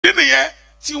ìdí nìyẹn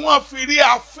tí wọ́n fi rí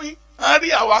àfín rí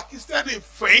àwa Kristẹni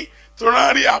fín tó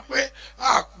rán rí àpé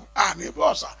àní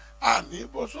bọ̀sà àní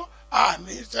bọ̀sọ́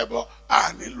àní ṣẹbọ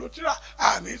àní lòtírà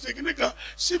àní ṣèkínní kan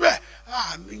síbẹ̀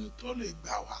àní tó lè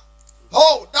gbà wá.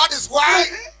 Oh, that is why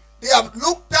they have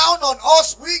looked down on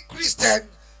us, we Christians,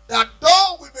 that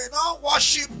though we may not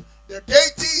worship the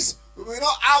deities, we may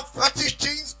not have fetish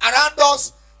things around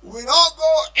us, we may not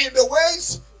go in the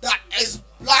ways that is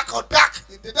black or dark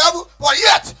in the devil, but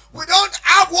yet we don't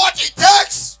have what it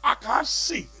takes. I can't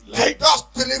see. Like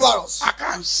just deliver us. I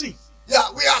can't see.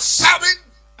 Yeah, we are serving.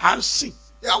 And see.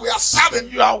 Yeah, we are serving.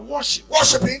 You are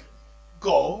worshiping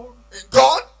God. In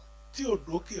God.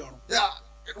 Yeah.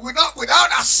 Without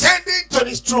ascending to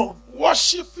his throne.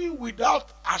 Worshiping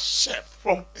without accept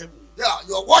from heaven. Yeah,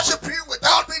 you're worshiping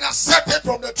without being accepted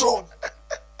from the throne.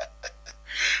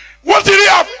 What did he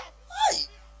have?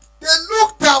 They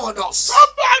look down on us.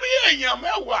 Somebody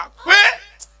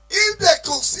if they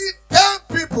could see 10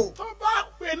 people,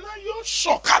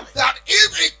 that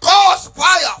if it calls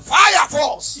fire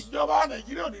falls.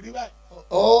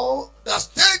 Oh, the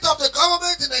state of the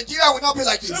government in Nigeria will not be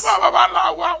like this. You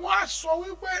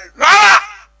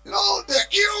know, the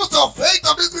heroes of faith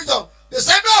of this region, they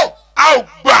say no.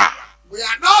 We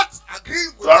are not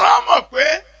agreeing with them.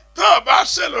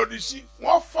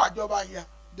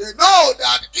 They know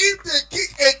that if they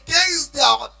kick against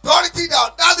their authority, their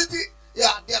audacity,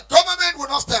 yeah, their government will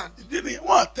not stand.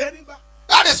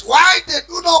 That is why they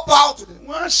do not bow to them.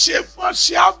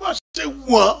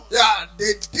 Yeah,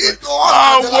 they did go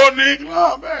on.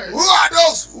 Who are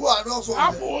those? Who are those?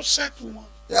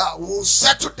 Yeah, we will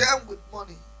settle them with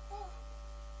money.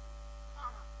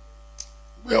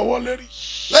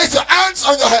 Place your hands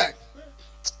on your head.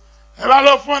 You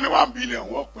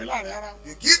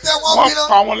give them 1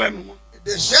 billion.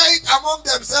 They share it among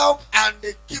themselves and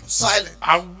they keep silent.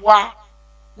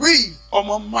 We,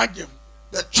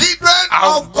 the children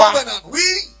of covenant, we,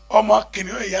 the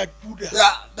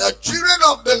children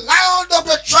of the lion of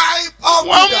the tribe of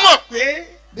Judah,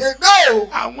 they know.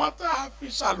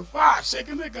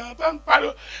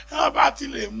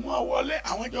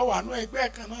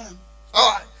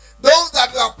 Alright, those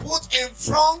that were put in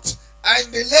front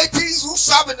and the ladies who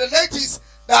serve in the ladies,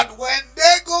 that when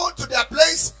they go to their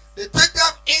place, they take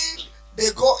them in,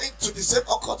 they go into the same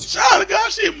occult.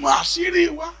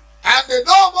 And they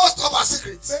know most of our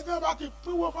secrets. That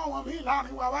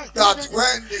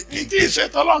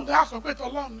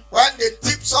when they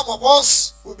tip some of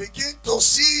us, we begin to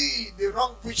see the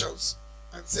wrong visions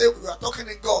and say we are talking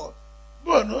in God.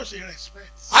 How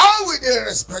will they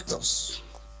respect us?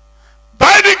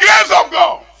 By the grace of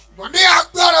God.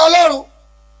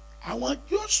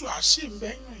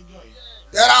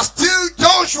 There are still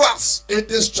Joshuas in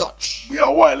this church.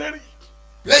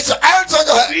 Place your hands on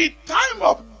your head. The time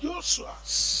of Joshua.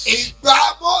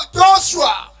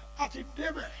 Joshua.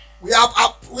 We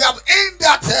have ended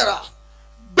that era.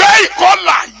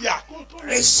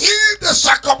 Receive the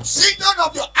circumcision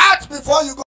of your heart before you go.